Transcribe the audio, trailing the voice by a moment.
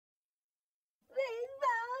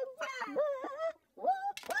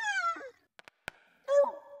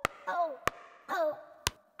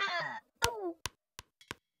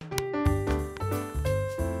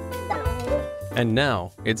And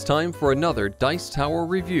now, it's time for another Dice Tower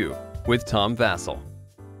review with Tom Vasel.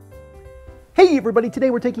 Hey everybody, today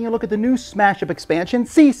we're taking a look at the new Smash Up expansion,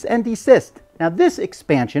 Cease and Desist. Now this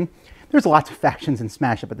expansion, there's lots of factions in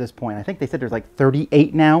Smash Up at this point. I think they said there's like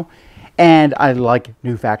 38 now, and I like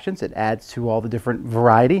new factions. It adds to all the different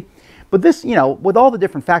variety. But this, you know, with all the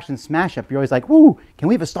different factions in Smash Up, you're always like, woo, can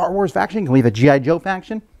we have a Star Wars faction? Can we have a G.I. Joe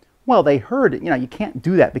faction? Well, they heard, you know, you can't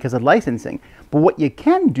do that because of licensing. But what you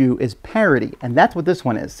can do is parody, and that's what this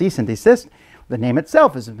one is, Cease and Desist. The name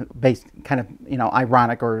itself is based kind of, you know,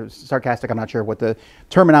 ironic or sarcastic. I'm not sure what the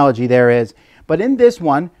terminology there is. But in this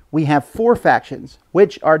one, we have 4 factions,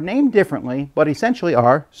 which are named differently, but essentially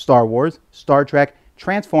are Star Wars, Star Trek,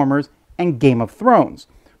 Transformers, and Game of Thrones.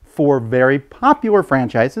 4 very popular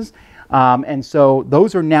franchises. And so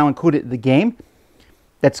those are now included in the game.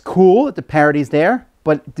 That's cool that the parody's there.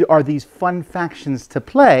 But are these fun factions to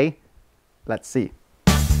play? Let's see.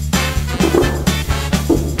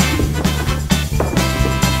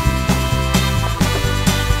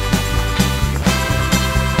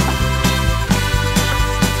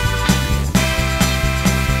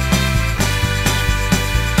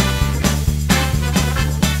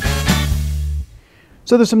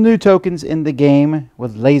 So there's some new tokens in the game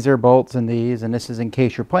with laser bolts and these, and this is in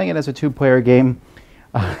case you're playing it as a 2-player game.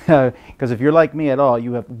 Because if you're like me at all,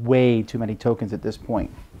 you have way too many tokens at this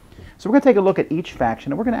point. So we're going to take a look at each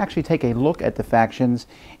faction, and we're going to actually take a look at the factions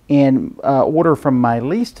in order from my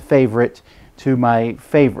least favorite to my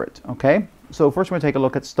favorite, okay? So first we're going to take a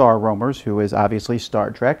look at Star Roamers, who is obviously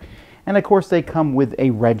Star Trek. And of course they come with a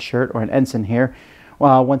red shirt or an ensign here.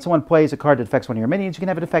 Well, when someone plays a card that affects one of your minions, you can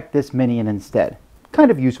have it affect this minion instead.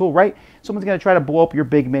 Kind of useful, right? Someone's going to try to blow up your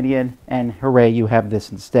big minion, and hooray, you have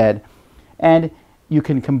this instead. And you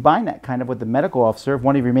can combine that kind of with the medical officer. If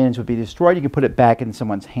one of your minions would be destroyed, you can put it back in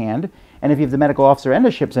someone's hand. And if you have the medical officer and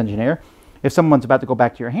a ship's engineer, if someone's about to go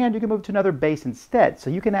back to your hand, you can move to another base instead. So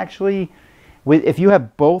you can actually, if you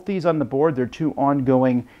have both these on the board, they're 2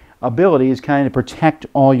 ongoing abilities kind of protect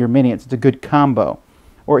all your minions. It's a good combo.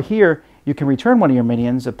 Or here, you can return one of your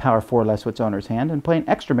minions of power 4 less to its owner's hand and play an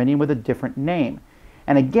extra minion with a different name.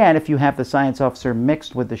 And again, if you have the science officer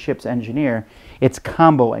mixed with the ship's engineer, it's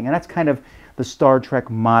comboing. And that's kind of the Star Trek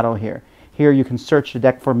model here. Here you can search the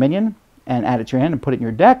deck for a minion and add it to your hand and put it in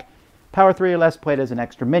your deck. Power 3 or less, play it as an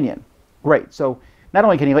extra minion. Great. So not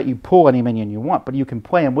only can he let you pull any minion you want, but you can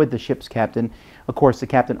play him with the ship's captain. Of course, the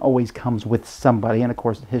captain always comes with somebody, and of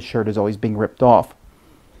course his shirt is always being ripped off.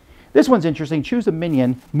 This one's interesting. Choose a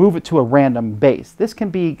minion, move it to a random base. This can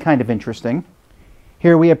be kind of interesting.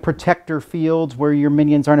 Here we have protector fields where your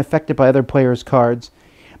minions aren't affected by other players' cards.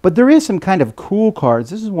 But there is some kind of cool cards.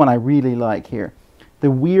 This is one I really like here. The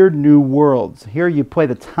Weird New Worlds. Here you play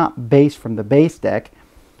the top base from the base deck,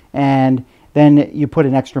 and then you put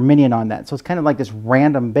an extra minion on that. So it's kind of like this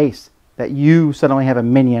random base that you suddenly have a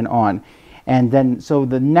minion on. And then, so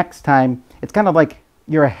the next time, it's kind of like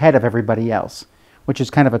you're ahead of everybody else, which is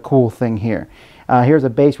kind of a cool thing here. Here's a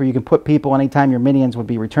base where you can put people anytime your minions would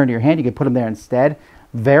be returned to your hand. You can put them there instead.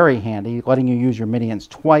 Very handy, letting you use your minions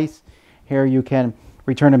twice. Here you can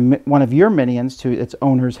return one of your minions to its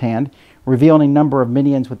owner's hand, reveal any number of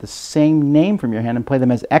minions with the same name from your hand, and play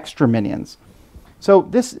them as extra minions. So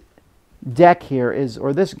this deck here is,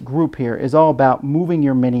 or this group here, is all about moving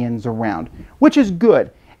your minions around, which is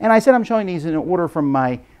good. And I said I'm showing these in order from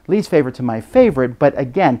my least favorite to my favorite, but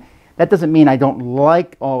again, that doesn't mean I don't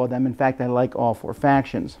like all of them. In fact, I like all 4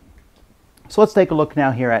 factions. So let's take a look now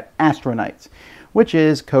here at Astronauts, which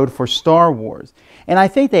is code for Star Wars. And I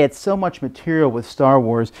think they had so much material with Star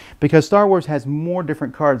Wars because Star Wars has more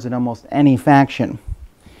different cards than almost any faction.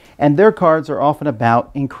 And their cards are often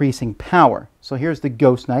about increasing power. So here's the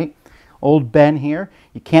Ghost Knight. Old Ben here.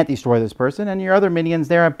 You can't destroy this person. And your other minions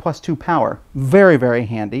there have +2 power. Very, very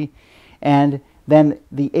handy. And then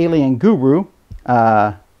the Alien Guru,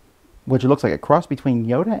 which looks like a cross between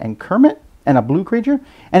Yoda and Kermit and a blue creature.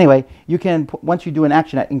 Anyway, you can, once you do an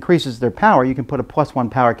action that increases their power, you can put a +1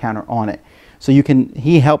 power counter on it. So you can,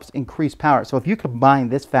 he helps increase power. So if you combine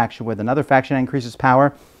this faction with another faction that increases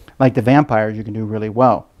power, like the vampires, you can do really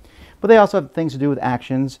well. But they also have things to do with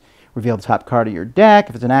actions. Reveal the top card of your deck.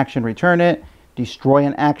 If it's an action, return it. Destroy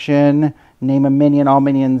an action. Name a minion. All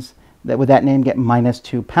minions that with that name get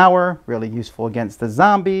 -2 power. Really useful against the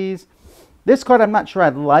zombies. This card I'm not sure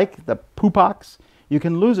I'd like, the Poopox. You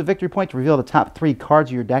can lose a victory point to reveal the top 3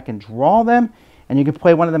 cards of your deck and draw them. And you can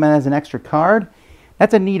play one of them as an extra card.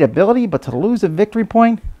 That's a neat ability, but to lose a victory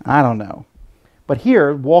point, I don't know. But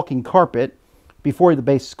here, Walking Carpet, before the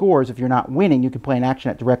base scores, if you're not winning, you can play an action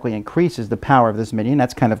that directly increases the power of this minion.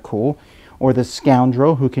 That's kind of cool. Or the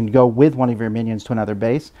Scoundrel, who can go with one of your minions to another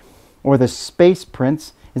base. or the Space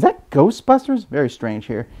Prince. Is that Ghostbusters? Very strange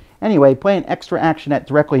here. Anyway, play an extra action that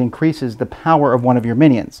directly increases the power of one of your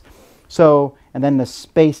minions. So, and then the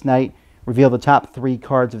Space Knight, reveal the top 3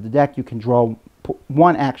 cards of the deck. You can draw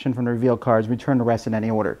 1 action from the revealed cards, return the rest in any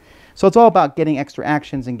order. So it's all about getting extra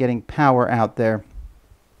actions and getting power out there.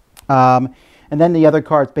 And then the other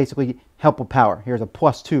cards basically help with power. Here's a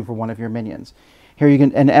 +2 for one of your minions. Here you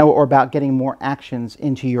can, or about getting more actions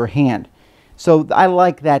into your hand. So I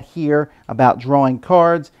like that here about drawing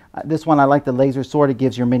cards. This one I like the laser sword. It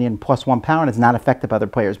gives your minion +1 power and it's not affected by other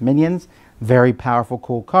players' minions. Very powerful,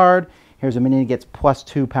 cool card. Here's a minion that gets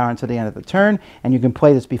 +2 power until the end of the turn, and you can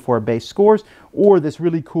play this before base scores. Or this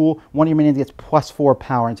really cool, one of your minions gets +4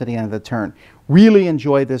 power until the end of the turn. Really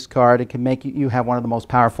enjoy this card. It can make you have one of the most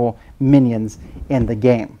powerful minions in the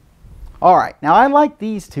game. All right, now I like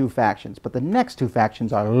these 2 factions, but the next 2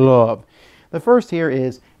 factions I love. The first here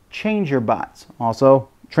is Change Your Bots, also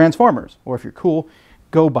Transformers, or if you're cool,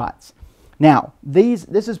 Go Bots. Now, this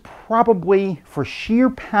is probably for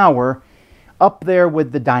sheer power up there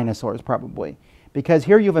with the dinosaurs probably, because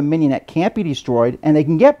here you have a minion that can't be destroyed and they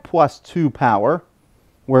can get +2 power,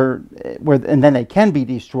 and then they can be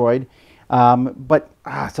destroyed.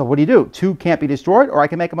 So what do? 2 can't be destroyed, or I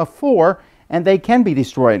can make them a 4 and they can be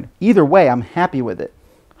destroyed. Either way, I'm happy with it.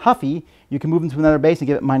 Huffy, you can move into another base and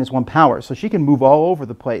give it -1 power, so she can move all over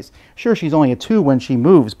the place. Sure, she's only a 2 when she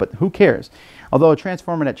moves, but who cares? Although a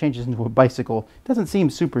transformer that changes into a bicycle doesn't seem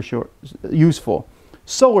super useful.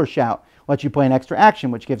 Solar Shout lets you play an extra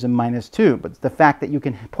action, which gives him -2, but it's the fact that you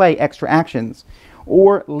can play extra actions.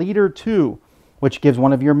 Or Leader 2, which gives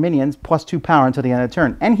one of your minions +2 power until the end of the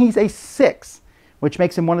turn. And he's a 6, which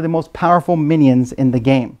makes him one of the most powerful minions in the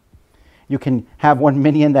game. You can have one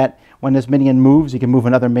minion that, when this minion moves, you can move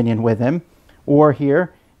another minion with him. Or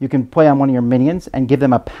here, you can play on one of your minions and give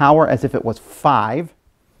them a power as if it was 5.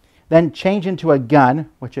 Then change into a gun,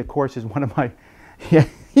 which of course is one of my...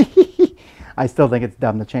 I still think it's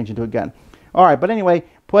dumb to change into a gun. All right, but anyway,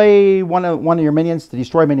 play one of your minions to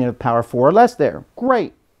destroy a minion of power 4 or less there.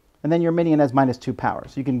 Great. And then your minion has -2 power.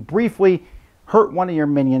 So you can briefly hurt one of your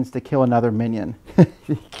minions to kill another minion.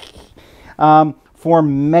 For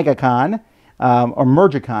Megacon, or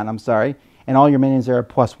Mergicon, I'm sorry, and all your minions are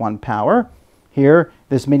 +1 power. Here,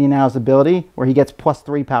 this minion now has ability where he gets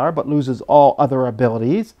 +3 power but loses all other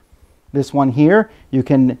abilities. This one here,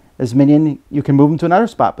 this minion, you can move him to another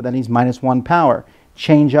spot, but then he's -1 power.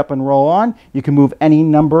 Change up and roll on. You can move any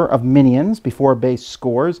number of minions before base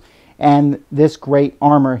scores. And this great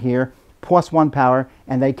armor here, +1 power,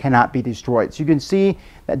 and they cannot be destroyed. So you can see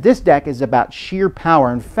that this deck is about sheer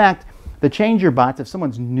power. In fact, the Change Your Bots, if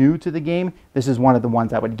someone's new to the game, this is one of the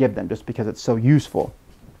ones I would give them just because it's so useful.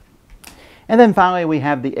 And then finally we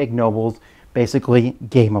have the Ignobles, basically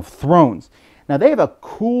Game of Thrones. Now they have a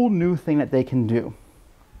cool new thing that they can do.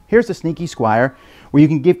 Here's the Sneaky Squire, where you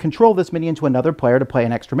can give control of this minion to another player to play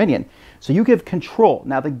an extra minion. So you give control.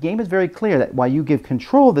 Now the game is very clear that while you give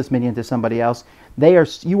control of this minion to somebody else,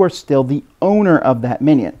 you are still the owner of that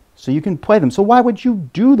minion. So you can play them. So why would you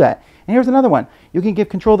do that? And here's another one. You can give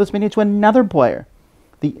control of this minion to another player.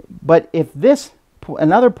 But if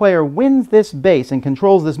another player wins this base and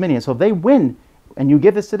controls this minion, so if they win and you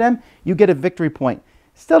give this to them, you get a victory point.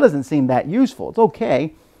 Still doesn't seem that useful. It's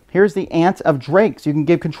okay. Here's the Ant of Drakes. You can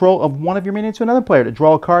give control of one of your minions to another player to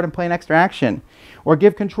draw a card and play an extra action. Or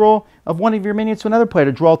give control of one of your minions to another player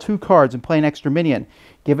to draw 2 cards and play an extra minion.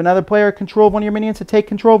 Give another player control of one of your minions to take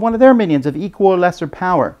control of one of their minions of equal or lesser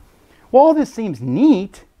power. Well, all this seems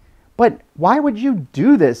neat, but why would you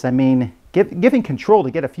do this? I mean, giving control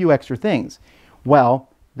to get a few extra things. Well,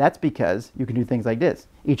 that's because you can do things like this.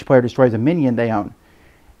 Each player destroys a minion they own.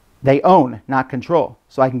 They own, not control.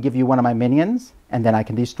 So I can give you one of my minions, and then I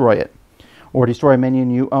can destroy it. Or destroy a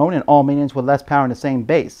minion you own, and all minions with less power in the same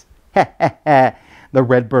base. The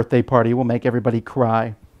red birthday party will make everybody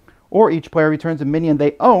cry. Or each player returns a minion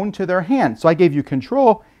they own to their hand. So I gave you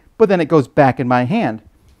control, but then it goes back in my hand.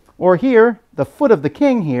 Or here, the Foot of the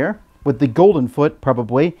King here, with the golden foot,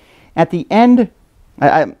 probably. At the end,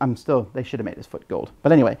 they should have made his foot gold.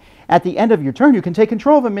 But anyway, at the end of your turn, you can take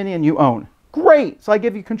control of a minion you own. Great! So I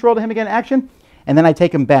give you control to him again in action, and then I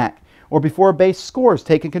take him back. Or before base scores,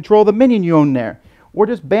 taking control of the minion you own there. Or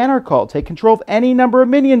just banner call, take control of any number of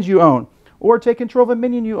minions you own. Or take control of a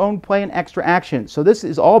minion you own, play an extra action. So this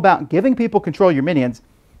is all about giving people control of your minions,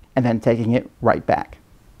 and then taking it right back.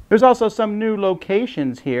 There's also some new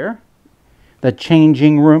locations here. The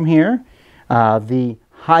Changing Room here. The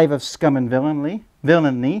Hive of Scum and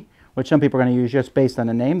Villainy, which some people are going to use just based on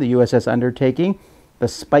the name. The USS Undertaking. The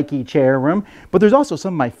Spiky Chair Room. But there's also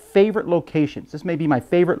some of my favorite locations. This may be my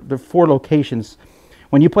favorite. There are 4 locations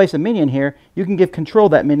When you place a minion here, you can give control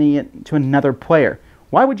of that minion to another player.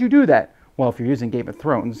 Why would you do that? Well, if you're using Game of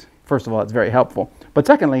Thrones, first of all, it's very helpful. But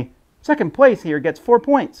secondly, second place here gets 4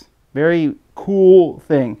 points. Very cool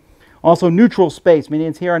thing. Also, neutral space.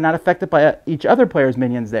 Minions here are not affected by each other player's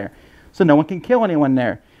minions there. So no one can kill anyone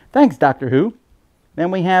there. Thanks, Doctor Who.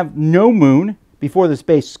 Then we have no moon. Before this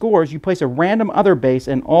base scores, you place a random other base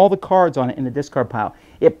and all the cards on it in the discard pile.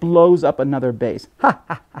 It blows up another base. Ha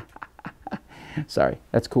ha ha ha. Sorry,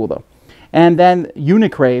 that's cool though. And then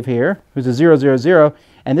Unicrave here, who's a 0/0/0,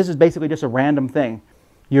 and this is basically just a random thing.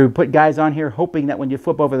 You put guys on here hoping that when you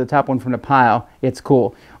flip over the top one from the pile, it's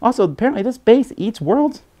cool. Also, apparently this base eats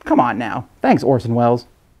worlds? Come on now. Thanks, Orson Welles.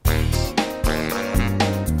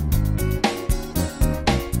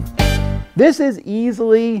 This is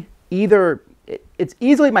easily it's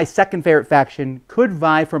easily my second favorite faction, could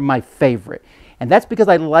vie for my favorite. And that's because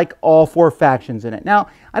I like all 4 factions in it. Now,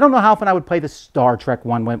 I don't know how often I would play the Star Trek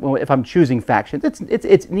one if I'm choosing factions.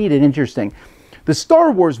 It's neat and interesting. The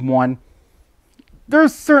Star Wars one,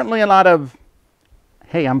 there's certainly a lot of,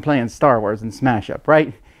 hey, I'm playing Star Wars and Smash Up,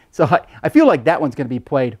 right? So I feel like that one's going to be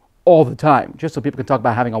played all the time, just so people can talk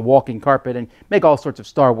about having a walking carpet and make all sorts of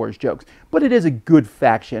Star Wars jokes. But it is a good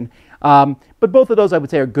faction. But both of those I would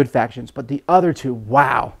say are good factions. But the other 2,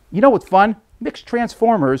 wow. You know what's fun? Mixed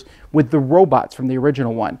Transformers with the robots from the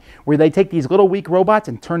original one, where they take these little weak robots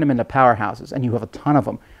and turn them into powerhouses, and you have a ton of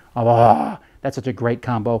them. Oh, that's such a great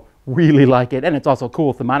combo. Really like it. And it's also a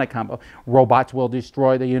cool thematic combo. Robots will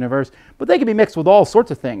destroy the universe, but they can be mixed with all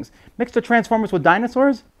sorts of things. Mixed the Transformers with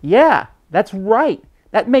dinosaurs? Yeah, that's right.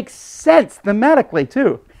 That makes sense thematically,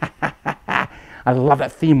 too. I love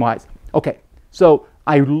that theme-wise. Okay, so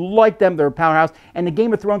I like them. They're a powerhouse. And the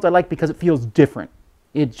Game of Thrones I like because it feels different.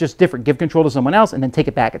 It's just different. Give control to someone else and then take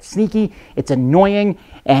it back. It's sneaky. It's annoying.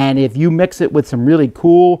 And if you mix it with some really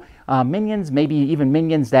cool minions, maybe even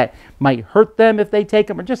minions that might hurt them if they take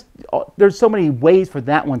them, or just there's so many ways for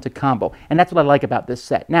that one to combo. And that's what I like about this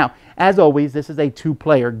set. Now, as always, this is a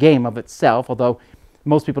 2-player game of itself, although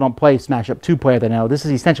most people don't play Smash Up 2-player, they know. This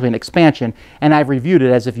is essentially an expansion, and I've reviewed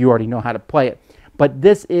it as if you already know how to play it. But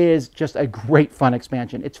this is just a great fun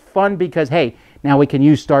expansion. It's fun because, hey, now we can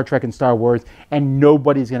use Star Trek and Star Wars, and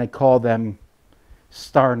nobody's going to call them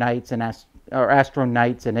Star Knights and Astro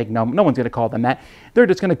Knights, and no one's going to call them that. They're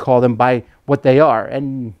just going to call them by what they are,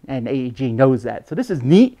 and AEG knows that. So this is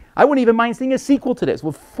neat. I wouldn't even mind seeing a sequel to this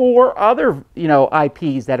with 4 other,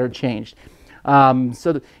 IPs that are changed.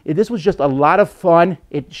 So this was just a lot of fun.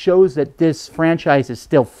 It shows that this franchise is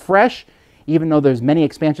still fresh, even though there's many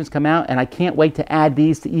expansions come out, and I can't wait to add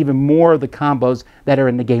these to even more of the combos that are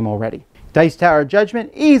in the game already. Dice Tower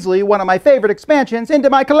Judgment, easily one of my favorite expansions into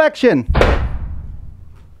my collection.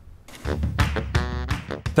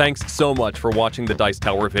 Thanks so much for watching the Dice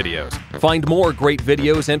Tower videos. Find more great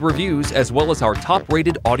videos and reviews, as well as our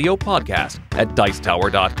top-rated audio podcast at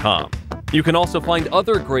Dicetower.com. You can also find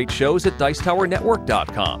other great shows at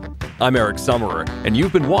Dicetowernetwork.com. I'm Eric Summerer, and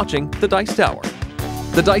you've been watching The Dice Tower.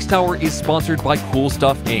 The Dice Tower is sponsored by Cool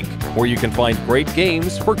Stuff Inc., where you can find great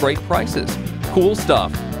games for great prices. Cool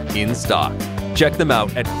stuff in stock. Check them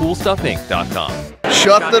out at CoolStuffInc.com.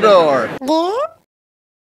 Shut the door.